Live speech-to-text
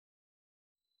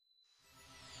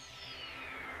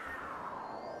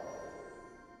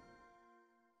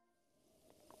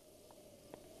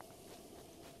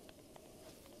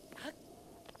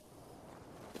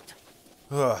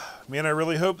Ugh, man, I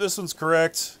really hope this one's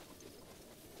correct.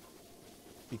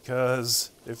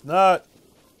 Because if not,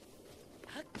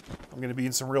 I'm going to be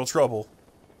in some real trouble.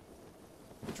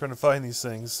 Trying to find these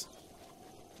things.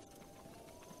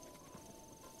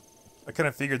 I kind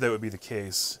of figured that would be the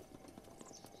case.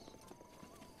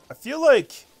 I feel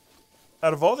like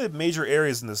out of all the major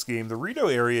areas in this game, the Rito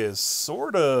area is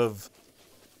sort of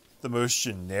the most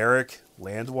generic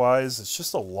land-wise. It's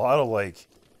just a lot of, like,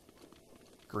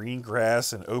 green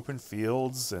grass and open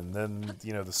fields, and then,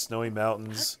 you know, the snowy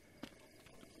mountains.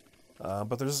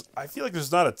 But I feel like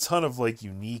there's not a ton of, like,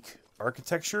 unique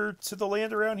architecture to the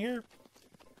land around here.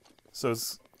 So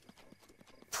it's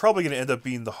probably going to end up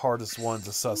being the hardest one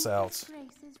to suss out.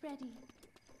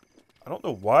 I don't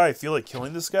know why I feel like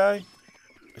killing this guy.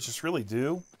 I just really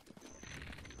do.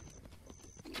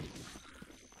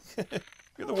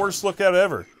 You're the worst lookout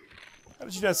ever. How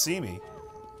did you not see me?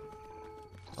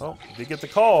 Oh, did get the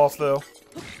call off, though.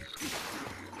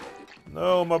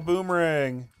 No, my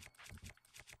boomerang.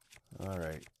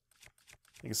 Alright.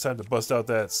 I think it's time to bust out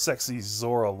that sexy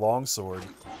Zora longsword.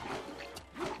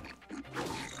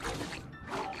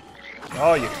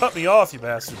 Oh, you cut me off, you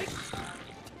bastard.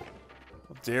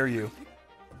 How dare you.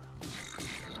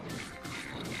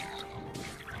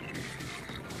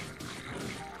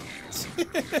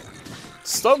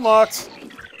 Stun locked.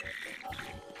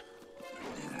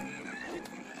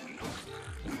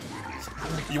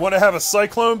 You want to have a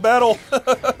cyclone battle?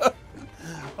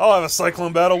 I'll have a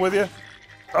cyclone battle with you.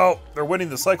 Oh, they're winning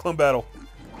the cyclone battle.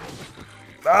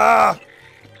 Ah!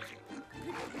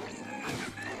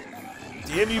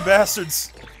 Damn you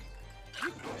bastards.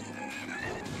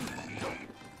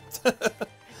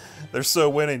 They're so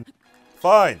winning.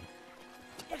 Fine.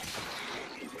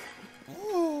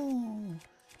 Ooh.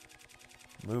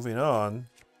 Moving on.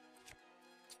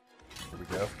 Here we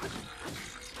go.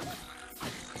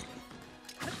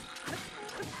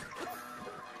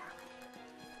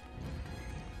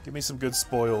 Give me some good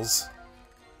spoils.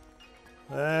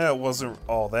 That wasn't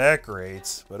all that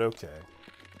great, but okay.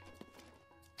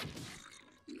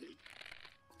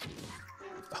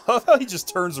 I love how he just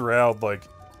turns around like,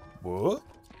 what?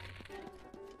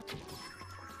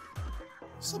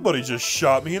 Somebody just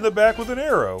shot me in the back with an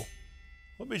arrow.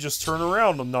 Let me just turn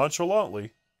around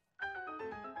nonchalantly.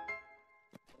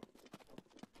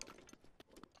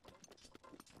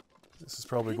 This is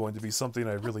probably going to be something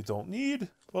I really don't need,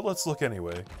 but let's look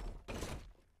anyway.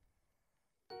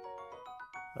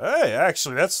 Hey,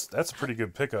 actually, that's a pretty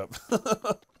good pickup.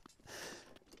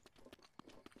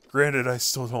 Granted, I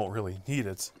still don't really need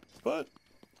it, but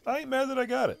I ain't mad that I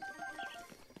got it.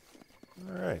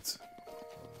 Alright.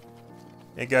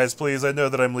 Hey guys, please, I know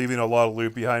that I'm leaving a lot of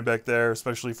loot behind back there,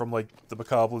 especially from, like, the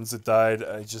bokoblins that died.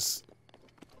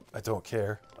 I don't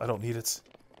care. I don't need it.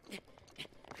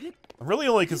 I'm really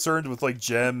only concerned with, like,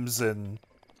 gems and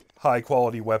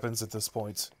high-quality weapons at this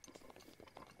point.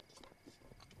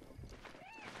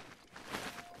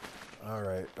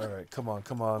 Alright, alright, come on,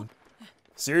 come on.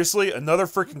 Seriously? Another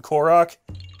freaking Korok?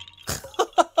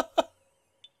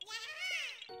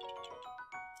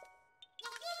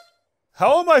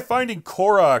 How am I finding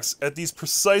Koroks at these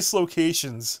precise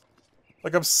locations?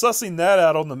 Like, I'm sussing that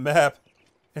out on the map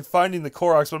and finding the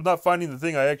Koroks, but I'm not finding the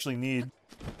thing I actually need.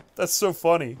 That's so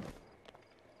funny.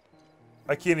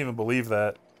 I can't even believe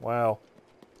that. Wow.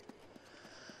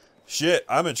 Shit,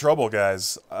 I'm in trouble,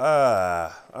 guys.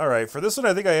 Alright, for this one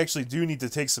I think I actually do need to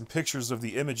take some pictures of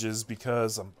the images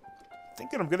because I'm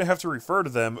thinking I'm gonna have to refer to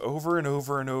them over and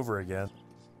over and over again.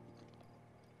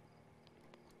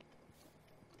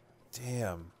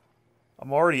 Damn.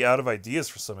 I'm already out of ideas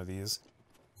for some of these.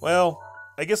 Well,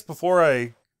 I guess before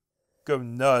I go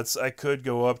nuts, I could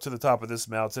go up to the top of this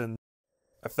mountain.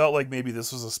 I felt like maybe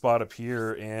this was a spot up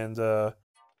here, and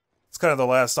it's kind of the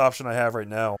last option I have right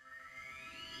now.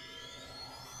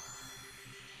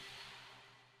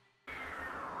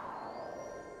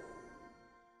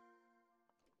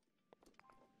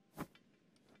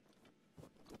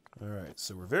 Alright,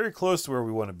 so we're very close to where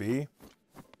we want to be.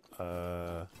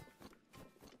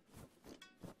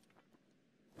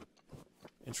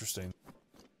 Interesting.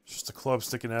 Just a club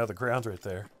sticking out of the ground right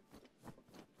there.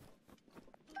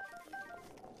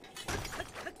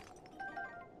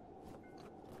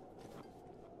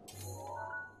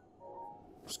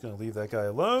 Just gonna leave that guy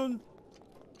alone.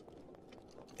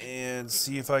 And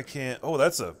see if I can't... Oh,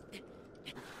 that's a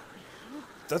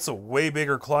way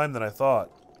bigger climb than I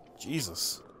thought.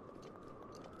 Jesus.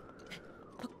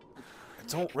 I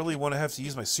don't really want to have to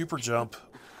use my super jump.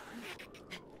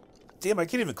 Damn, I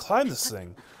can't even climb this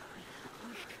thing.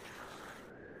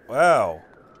 Wow.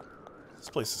 This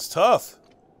place is tough.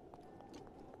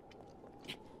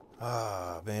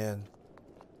 Ah, man.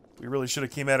 We really should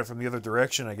have came at it from the other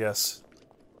direction, I guess.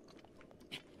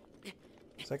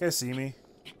 Does that guy see me?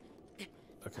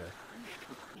 Okay.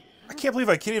 I can't believe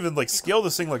I can't even, like, scale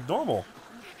this thing like normal.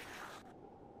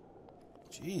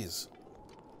 Jeez.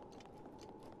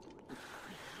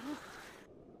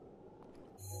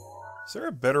 Is there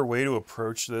a better way to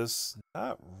approach this?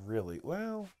 Not really.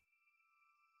 Well,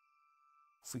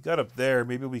 if we got up there,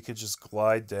 maybe we could just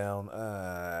glide down.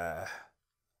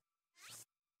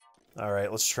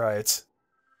 Alright, let's try it.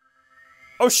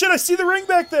 Oh shit, I see the ring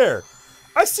back there!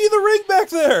 I see the ring back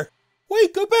there!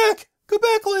 Wait, go back! Go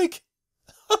back, Link!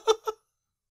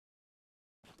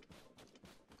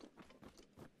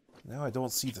 Now I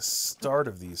don't see the start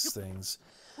of these things.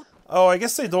 Oh, I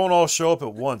guess they don't all show up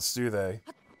at once, do they?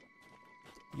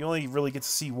 You only really get to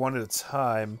see one at a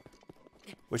time.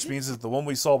 Which means that the one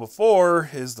we saw before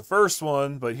is the first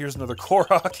one, but here's another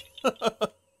Korok.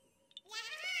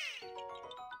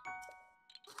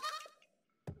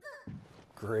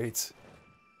 Great.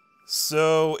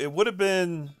 So, it would have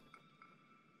been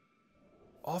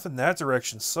off in that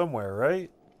direction somewhere, right?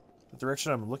 The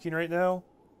direction I'm looking right now?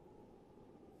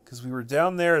 Because we were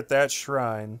down there at that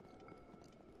shrine.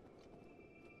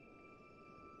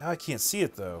 Now I can't see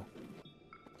it, though.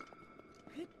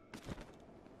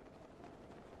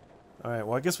 Alright,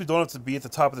 well I guess we don't have to be at the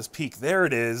top of this peak. There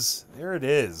it is. There it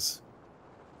is.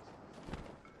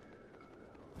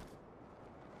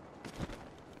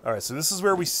 Alright, so this is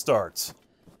where we start.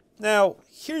 Now,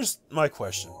 here's my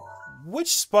question.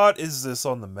 Which spot is this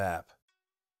on the map?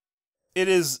 It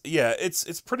is, yeah,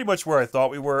 it's pretty much where I thought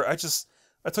we were. I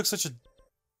took such a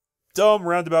dumb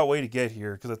roundabout way to get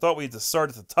here, because I thought we had to start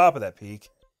at the top of that peak.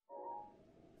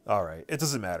 Alright, it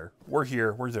doesn't matter. We're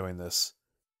here, we're doing this.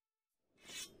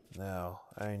 Now,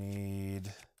 I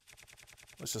need...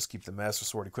 Let's just keep the Master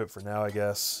Sword equipped for now, I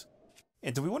guess.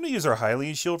 And do we want to use our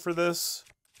Hylian shield for this?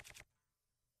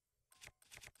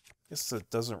 Guess it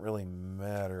doesn't really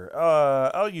matter.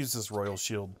 I'll use this Royal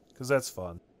Shield, because that's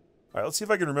fun. Alright, let's see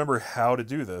if I can remember how to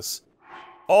do this.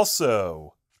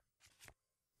 Also,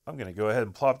 I'm going to go ahead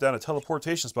and plop down a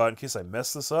teleportation spot in case I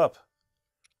mess this up.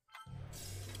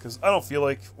 Because I don't feel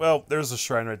like... Well, there's a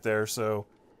shrine right there, so...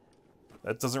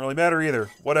 That doesn't really matter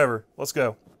either. Whatever. Let's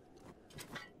go.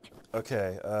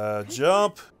 Okay,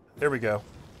 jump. There we go.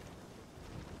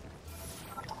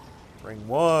 Ring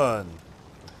 1.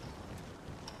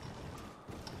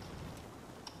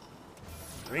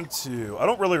 Ring 2. I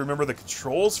don't really remember the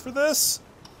controls for this.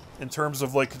 In terms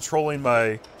of, like, controlling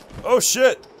my... Oh,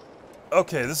 shit!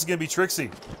 Okay, this is gonna be tricksy.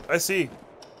 I see.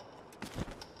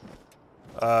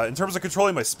 In terms of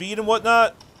controlling my speed and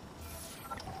whatnot...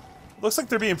 Looks like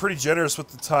they're being pretty generous with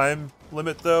the time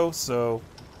limit, though, so...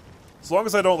 As long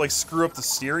as I don't, like, screw up the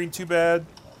steering too bad...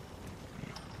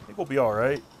 I think we'll be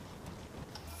alright.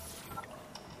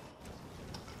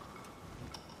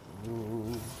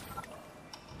 Ooh.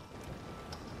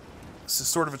 This is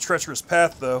sort of a treacherous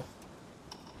path, though.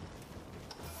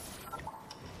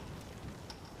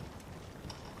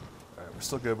 Alright, we're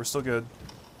still good, we're still good.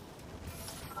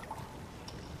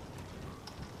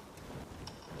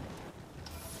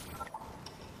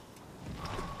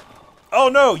 Oh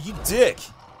no, you dick!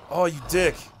 Oh, you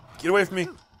dick. Get away from me.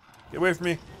 Get away from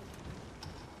me.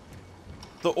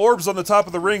 The orbs on the top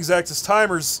of the rings act as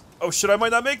timers. Oh shit, I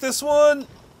might not make this one!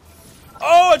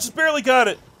 Oh, I just barely got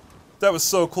it! That was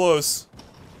so close.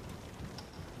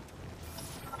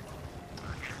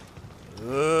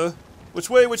 Which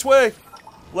way, which way?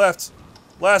 Left.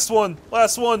 Last one,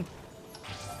 last one!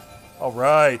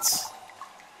 Alright.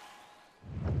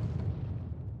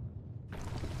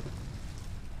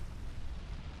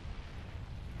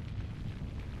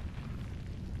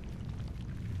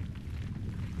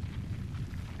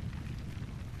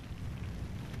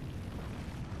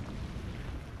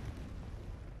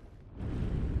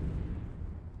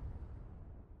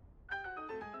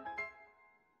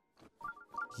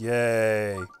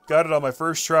 Yay. Got it on my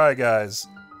first try, guys.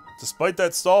 Despite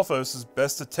that Stalfos'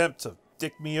 best attempt to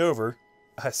dick me over,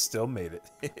 I still made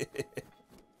it.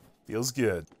 Feels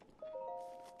good.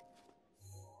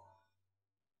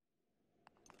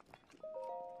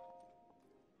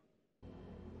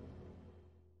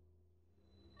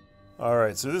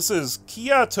 Alright, so this is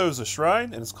Kiah Toza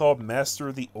Shrine, and it's called Master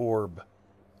of the Orb.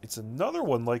 It's another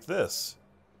one like this.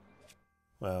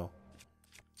 Well...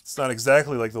 It's not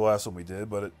exactly like the last one we did,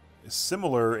 but it is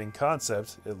similar in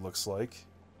concept, it looks like.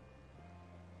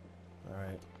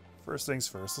 Alright, first things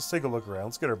first, let's take a look around,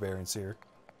 let's get our bearings here.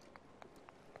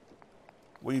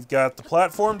 We've got the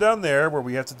platform down there where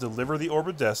we have to deliver the Orb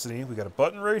of Destiny. We got a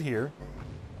button right here.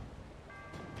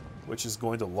 which is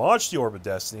going to launch the Orb of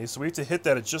Destiny, so we have to hit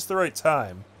that at just the right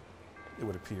time, it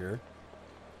would appear.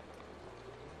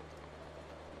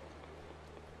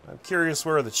 I'm curious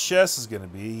where the chest is going to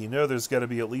be. You know there's got to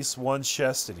be at least one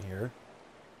chest in here.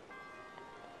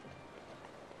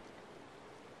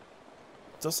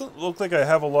 Doesn't look like I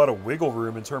have a lot of wiggle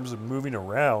room in terms of moving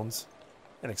around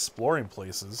and exploring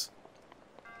places.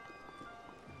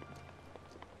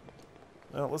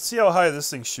 Well, let's see how high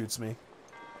this thing shoots me.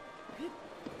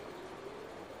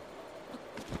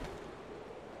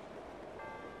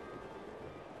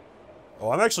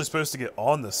 Oh, I'm actually supposed to get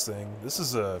on this thing. This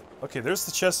is a... Okay, there's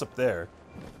the chest up there.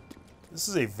 This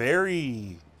is a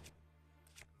very...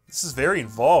 This is very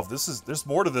involved. There's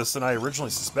more to this than I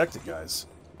originally suspected, guys.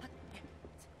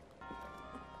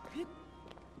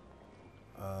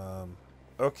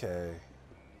 Okay.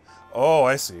 Oh,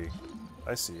 I see.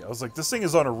 I see. I was like, this thing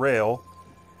is on a rail,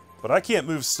 but I can't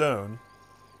move stone.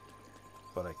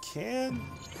 But I can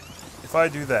if I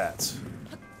do that.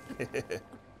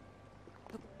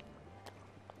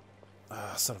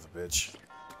 Ah, son of a bitch.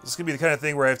 This is gonna be the kind of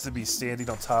thing where I have to be standing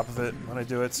on top of it when I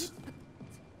do it.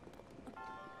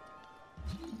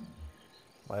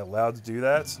 Am I allowed to do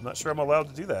that? I'm not sure I'm allowed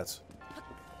to do that.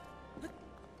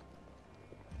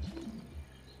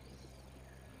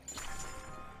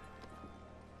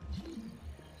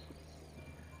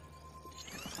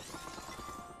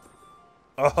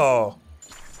 Oh.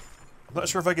 I'm not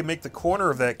sure if I can make the corner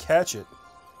of that catch it.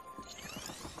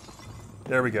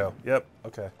 There we go. Yep,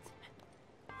 okay.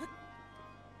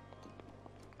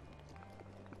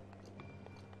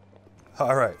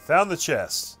 Alright, found the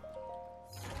chest.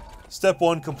 Step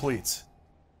 1 complete.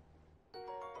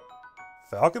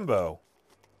 Falcon bow.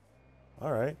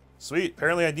 Alright, sweet.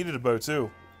 Apparently I needed a bow too.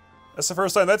 That's the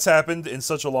first time that's happened in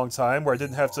such a long time where I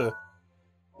didn't have to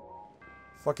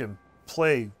fucking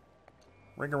play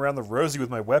ring around the rosy with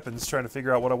my weapons trying to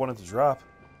figure out what I wanted to drop.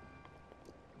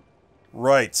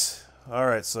 Right.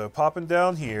 Alright, so popping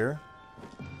down here.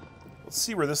 Let's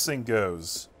see where this thing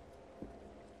goes.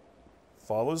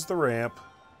 Follows the ramp.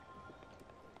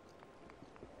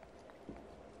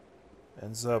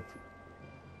 Ends up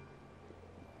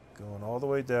going all the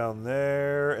way down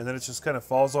there. And then it just kind of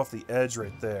falls off the edge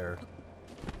right there.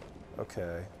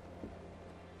 Okay.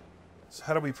 So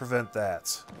how do we prevent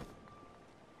that?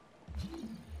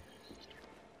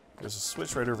 There's a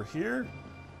switch right over here.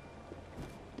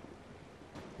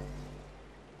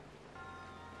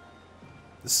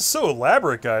 This is so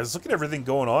elaborate, guys. Look at everything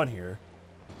going on here.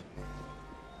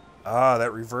 Ah,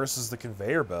 that reverses the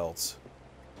conveyor belt.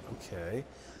 Okay.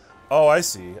 Oh, I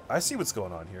see. I see what's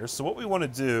going on here. So what we want to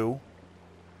do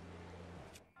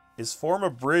is form a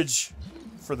bridge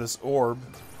for this orb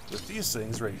with these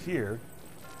things right here.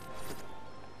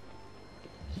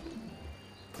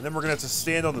 And then we're going to have to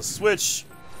stand on the switch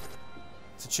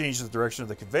to change the direction of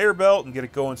the conveyor belt and get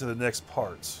it going to the next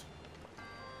part.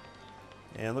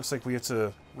 And it looks like we have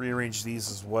to rearrange these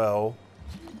as well.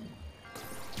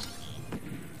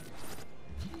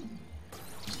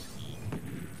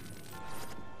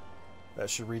 That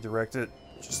should redirect it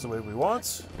just the way we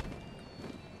want.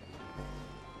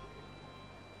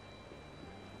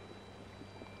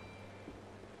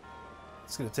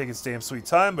 It's going to take its damn sweet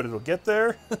time, but it'll get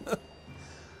there.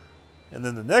 And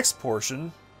then the next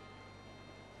portion...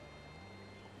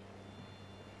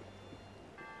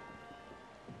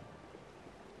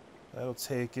 That'll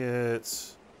take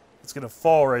it... It's going to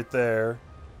fall right there.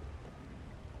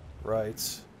 Right.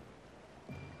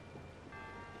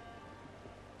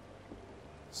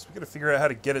 So we got to figure out how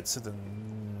to get it to the...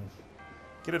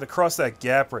 Get it across that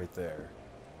gap right there.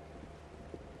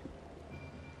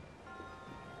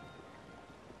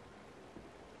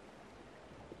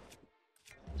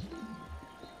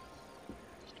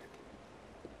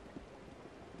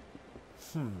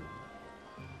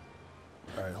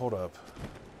 Alright, hold up.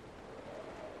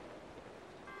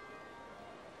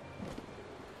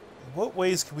 In what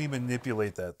ways can we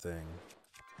manipulate that thing?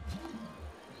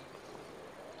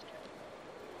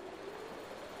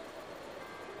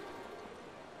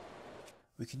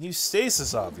 We can use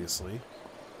stasis, obviously.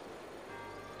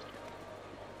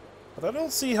 But I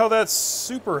don't see how that's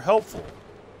super helpful.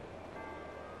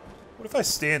 What if I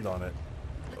stand on it?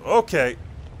 Okay.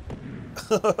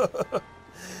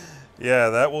 Yeah,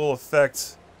 that will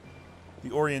affect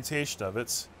the orientation of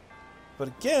it. But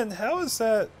again, how is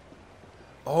that...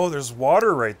 Oh, there's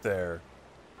water right there.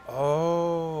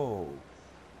 Oh.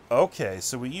 Okay,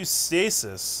 so we use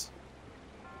stasis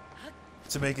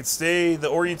to make it stay the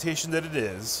orientation that it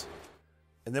is.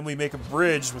 And then we make a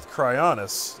bridge with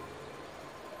Cryonis.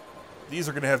 These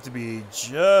are going to have to be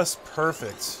just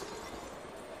perfect.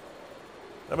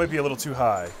 That might be a little too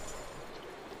high.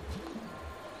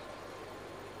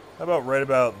 How about right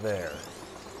about there?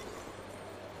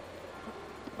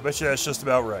 I bet you that's just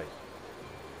about right.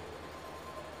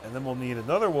 And then we'll need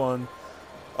another one.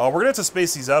 We're going to have to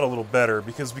space these out a little better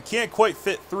because we can't quite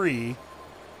fit 3,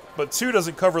 but 2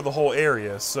 doesn't cover the whole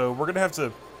area. So we're going to have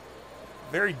to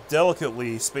very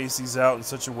delicately space these out in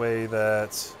such a way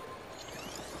that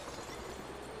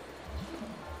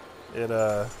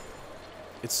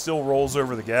it still rolls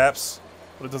over the gaps,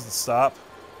 but it doesn't stop.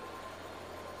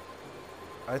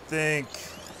 I think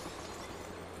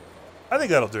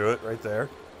that'll do it right there.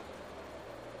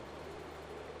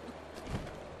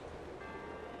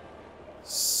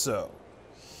 So,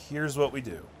 here's what we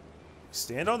do.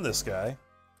 Stand on this guy.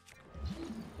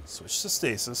 Switch to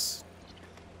stasis.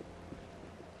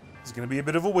 It's going to be a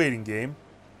bit of a waiting game.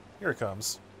 Here it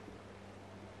comes.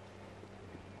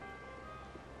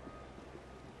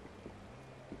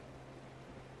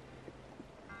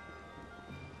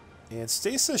 And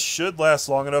stasis should last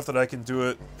long enough that I can do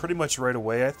it pretty much right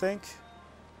away, I think.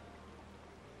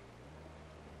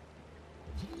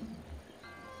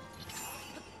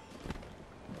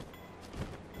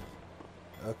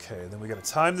 Okay, then we gotta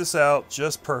time this out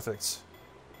just perfect.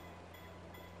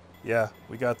 Yeah,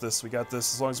 we got this,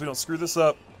 as long as we don't screw this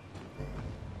up.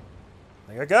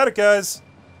 I think I got it, guys!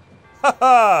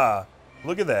 Ha-ha!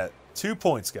 Look at that. 2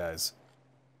 points, guys.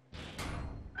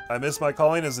 I miss my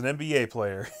calling as an NBA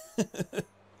player.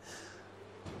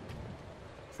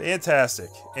 Fantastic.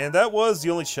 And that was the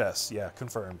only chest. Yeah,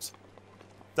 confirmed.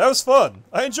 That was fun.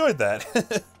 I enjoyed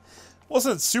that.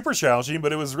 Wasn't super challenging,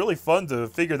 but it was really fun to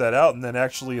figure that out and then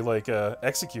actually, like,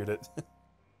 execute it.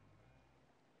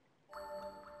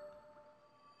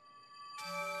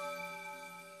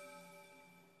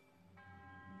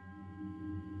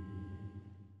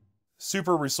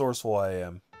 Super resourceful I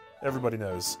am. Everybody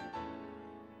knows.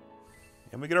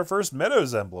 And we get our first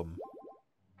Meadows emblem.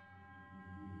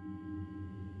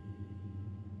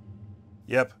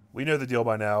 Yep, we know the deal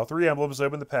by now. 3 emblems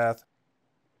open the path.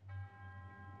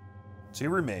 2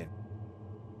 remain.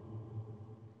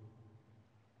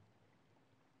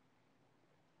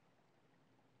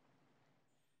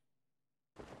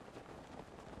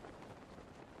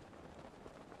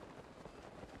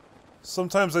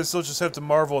 Sometimes I still just have to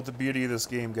marvel at the beauty of this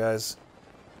game, guys.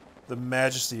 The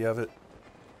majesty of it.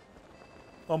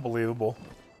 Unbelievable.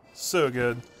 So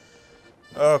good.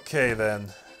 Okay,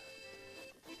 then.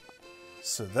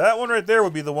 So that one right there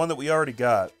would be the one that we already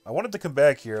got. I wanted to come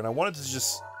back here, and I wanted to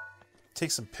just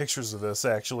take some pictures of this,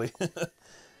 actually.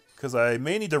 Because I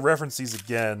may need to reference these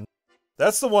again.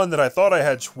 That's the one that I thought I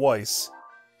had twice.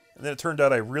 And then it turned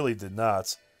out I really did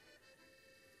not.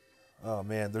 Oh,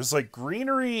 man. There's, like,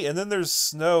 greenery, and then there's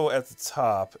snow at the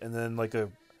top. And then, like, a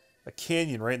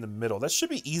canyon right in the middle. That should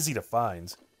be easy to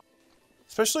find.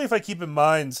 Especially if I keep in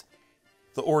mind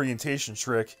the orientation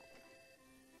trick.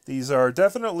 These are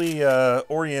definitely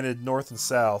oriented north and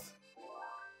south.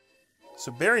 So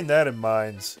bearing that in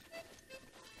mind,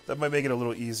 that might make it a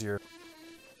little easier.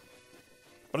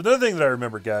 But another thing that I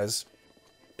remember, guys,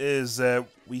 is that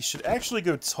we should actually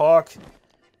go talk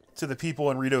to the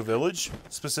people in Rito Village.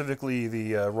 Specifically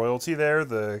the royalty there,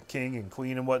 the king and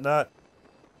queen and whatnot.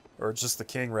 Or just the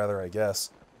king, rather, I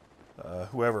guess.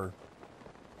 Whoever.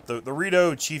 The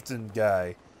Rito chieftain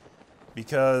guy.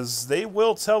 Because they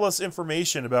will tell us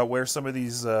information about where some of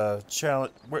these where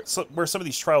some of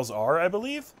these trials are, I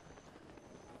believe.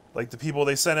 Like the people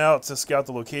they sent out to scout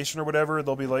the location or whatever,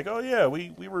 they'll be like, "Oh yeah,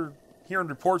 we were hearing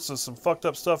reports of some fucked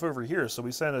up stuff over here, so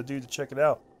we sent a dude to check it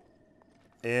out."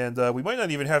 And we might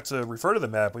not even have to refer to the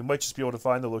map. We might just be able to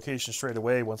find the location straight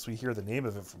away once we hear the name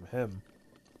of it from him,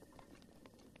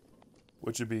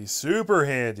 which would be super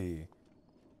handy.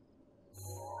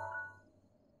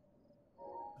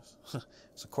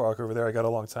 There's a Korok over there I got a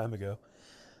long time ago.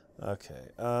 Okay,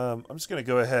 I'm just going to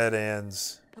go ahead and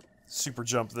super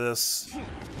jump this.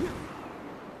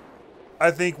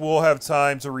 I think we'll have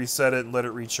time to reset it and let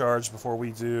it recharge before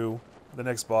we do the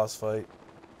next boss fight.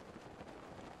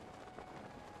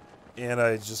 And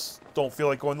I just don't feel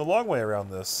like going the long way around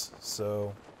this,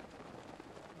 so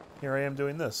here I am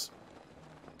doing this.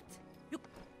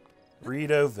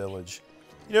 Rito Village.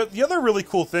 You know, the other really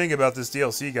cool thing about this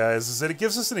DLC, guys, is that it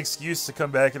gives us an excuse to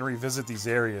come back and revisit these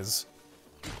areas.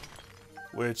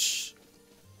 Which,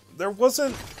 there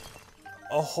wasn't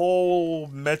a whole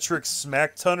metric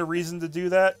smack ton of reason to do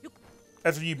that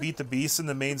after you beat the beast in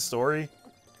the main story.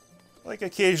 Like,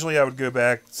 occasionally I would go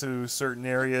back to certain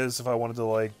areas if I wanted to,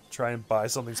 like, try and buy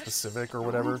something specific or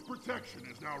whatever. Protection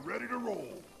is now ready to roll.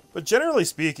 But generally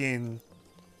speaking,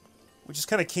 we just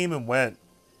kind of came and went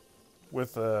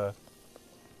with,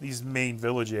 these main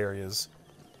village areas,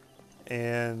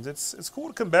 and it's cool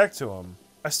to come back to them.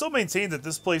 I still maintain that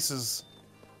this place is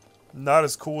not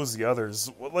as cool as the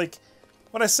others. Like,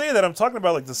 when I say that, I'm talking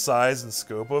about like the size and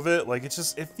scope of it. Like, it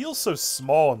feels so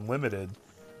small and limited.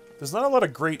 There's not a lot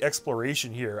of great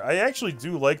exploration here. I actually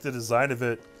do like the design of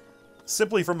it,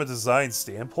 simply from a design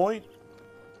standpoint,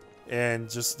 and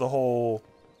just the whole,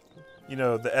 you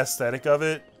know, the aesthetic of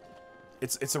it.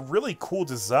 It's a really cool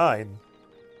design,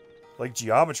 like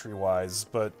geometry-wise,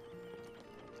 but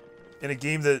in a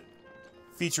game that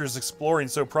features exploring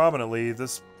so prominently,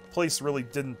 this place really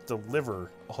didn't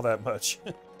deliver all that much.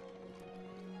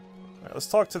 Alright, let's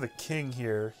talk to the king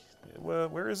here.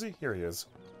 Where is he? Here he is.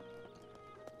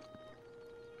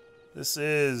 This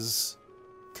is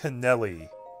Canelli.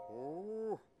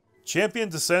 Champion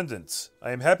Descendant.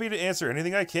 I am happy to answer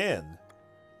anything I can.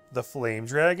 The Flame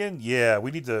Dragon? Yeah,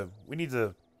 we need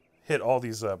to hit all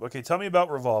these up. Okay, tell me about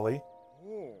Rivali.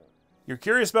 You're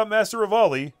curious about Master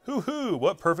Rivali? Hoo-hoo,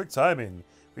 what perfect timing.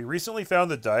 We recently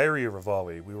found the Diary of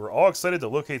Rivali. We were all excited to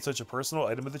locate such a personal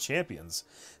item of the champions.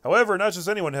 However, not just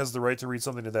anyone has the right to read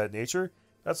something of that nature.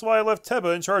 That's why I left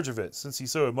Teba in charge of it, since he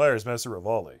so admires Master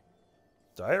Rivali.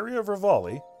 Diary of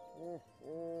Rivali?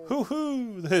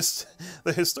 Hoo-hoo!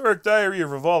 The historic Diary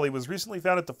of Rivali was recently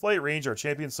found at the flight range our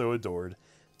champion so adored.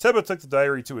 Teba took the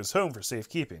diary to his home for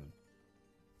safekeeping.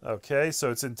 Okay,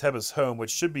 so it's in Teba's home,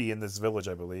 which should be in this village,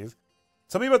 I believe.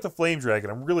 Tell me about the Flame Dragon.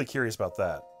 I'm really curious about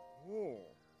that.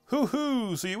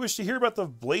 Hoo-hoo! So you wish to hear about the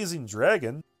Blazing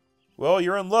Dragon? Well,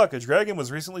 you're in luck. A dragon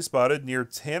was recently spotted near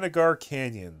Tanagar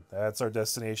Canyon. That's our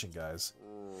destination, guys.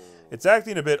 It's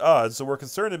acting a bit odd, so we're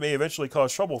concerned it may eventually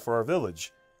cause trouble for our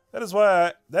village. That is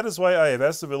why I have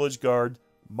asked the village guard,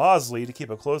 Mosley, to keep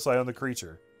a close eye on the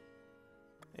creature.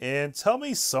 And tell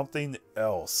me something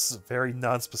else. Very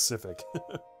non-specific.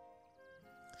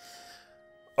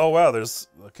 Oh wow, there's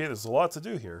a lot to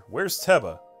do here. Where's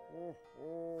Teba?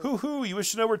 Hoo-hoo, you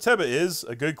wish to know where Teba is?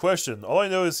 A good question. All I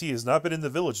know is he has not been in the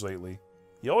village lately.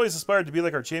 He always aspired to be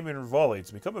like our champion Rivali,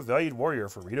 to become a valued warrior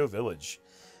for Rito Village.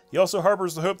 He also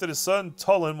harbors the hope that his son,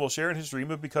 Tulin, will share in his dream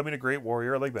of becoming a great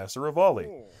warrior like Master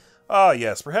Rivali. Ah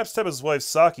yes, perhaps Teba's wife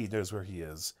Saki knows where he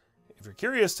is. If you're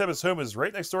curious, Teba's home is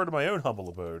right next door to my own humble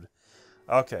abode.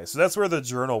 Okay, so that's where the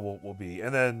journal will be.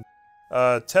 And then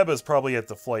Teba's probably at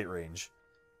the flight range.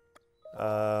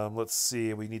 Let's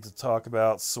see, we need to talk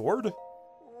about sword?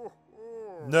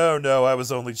 No, I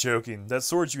was only joking. That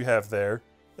sword you have there.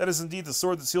 That is indeed the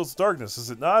sword that seals the darkness, is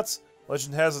it not?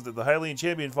 Legend has it that the Hylian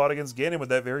champion fought against Ganon with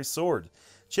that very sword.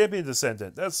 Champion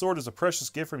Descendant, that sword is a precious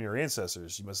gift from your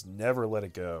ancestors. You must never let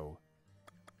it go.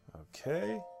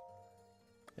 Okay.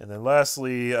 And then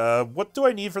lastly, what do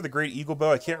I need for the Great Eagle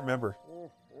Bow? I can't remember.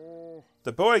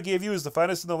 The bow I gave you is the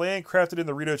finest in the land, crafted in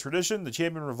the Rito tradition. The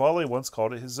champion Rivali once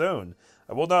called it his own.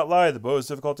 I will not lie, the bow is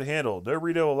difficult to handle. No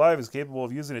Rito alive is capable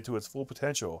of using it to its full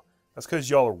potential. That's because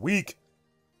y'all are weak.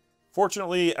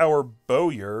 Fortunately, our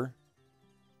bowyer...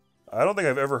 I don't think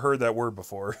I've ever heard that word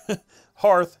before.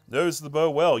 Hearth knows the bow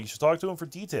well. You should talk to him for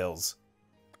details.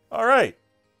 Alright.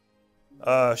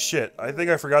 Shit. I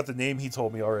think I forgot the name he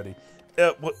told me already.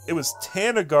 It was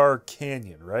Tanagar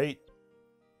Canyon, right?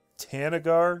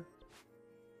 Tanagar?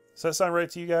 Does that sound right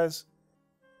to you guys?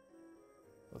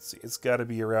 Let's see. It's got to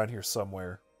be around here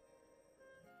somewhere.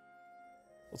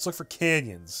 Let's look for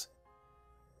canyons.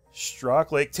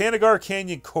 Strock Lake. Tanagar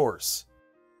Canyon Course.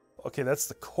 Okay, that's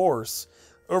the course.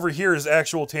 Over here is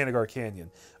actual Tanagar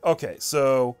Canyon. Okay,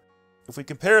 so if we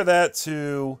compare that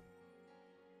to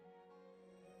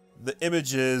the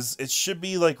images, it should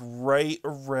be like right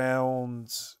around...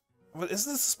 Isn't this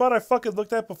the spot I fucking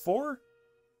looked at before?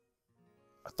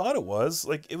 I thought it was.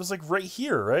 Like, it was like right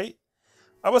here, right?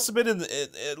 I must have been in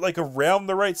like around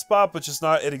the right spot, but just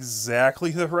not at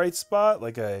exactly the right spot.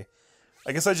 Like I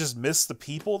guess I just missed the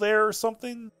people there or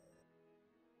something.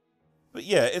 But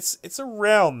yeah, it's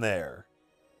around there.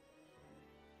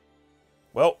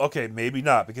 Well, okay, maybe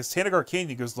not, because Tanagar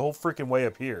Canyon goes the whole freaking way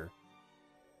up here.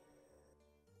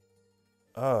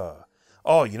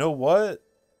 Oh, you know what?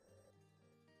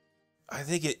 I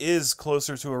think it is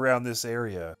closer to around this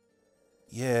area.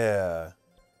 Yeah.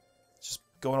 Just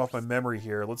going off my memory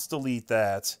here. Let's delete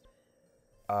that.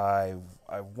 I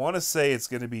want to say it's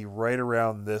going to be right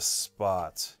around this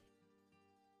spot.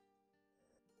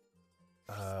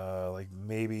 Like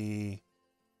maybe...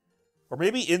 Or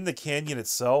maybe in the canyon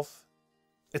itself.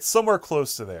 It's somewhere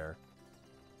close to there.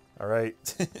 Alright.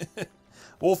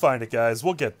 We'll find it, guys.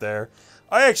 We'll get there.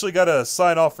 I actually gotta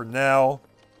sign off for now,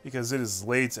 because it is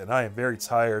late and I am very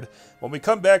tired. When we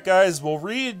come back, guys, we'll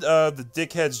read the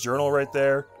Dickhead's journal right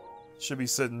there. Should be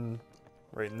sitting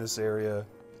right in this area,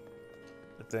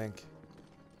 I think.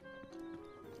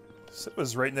 It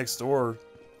was right next door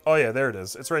Oh yeah, there it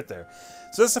is. It's right there.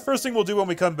 So that's the first thing we'll do when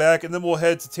we come back, and then we'll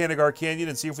head to Tanagar Canyon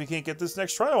and see if we can't get this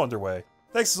next trial underway.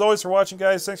 Thanks as always for watching,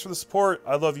 guys. Thanks for the support.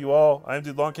 I love you all. I am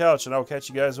Dude Long Couch, and I will catch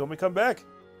you guys when we come back.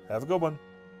 Have a good one.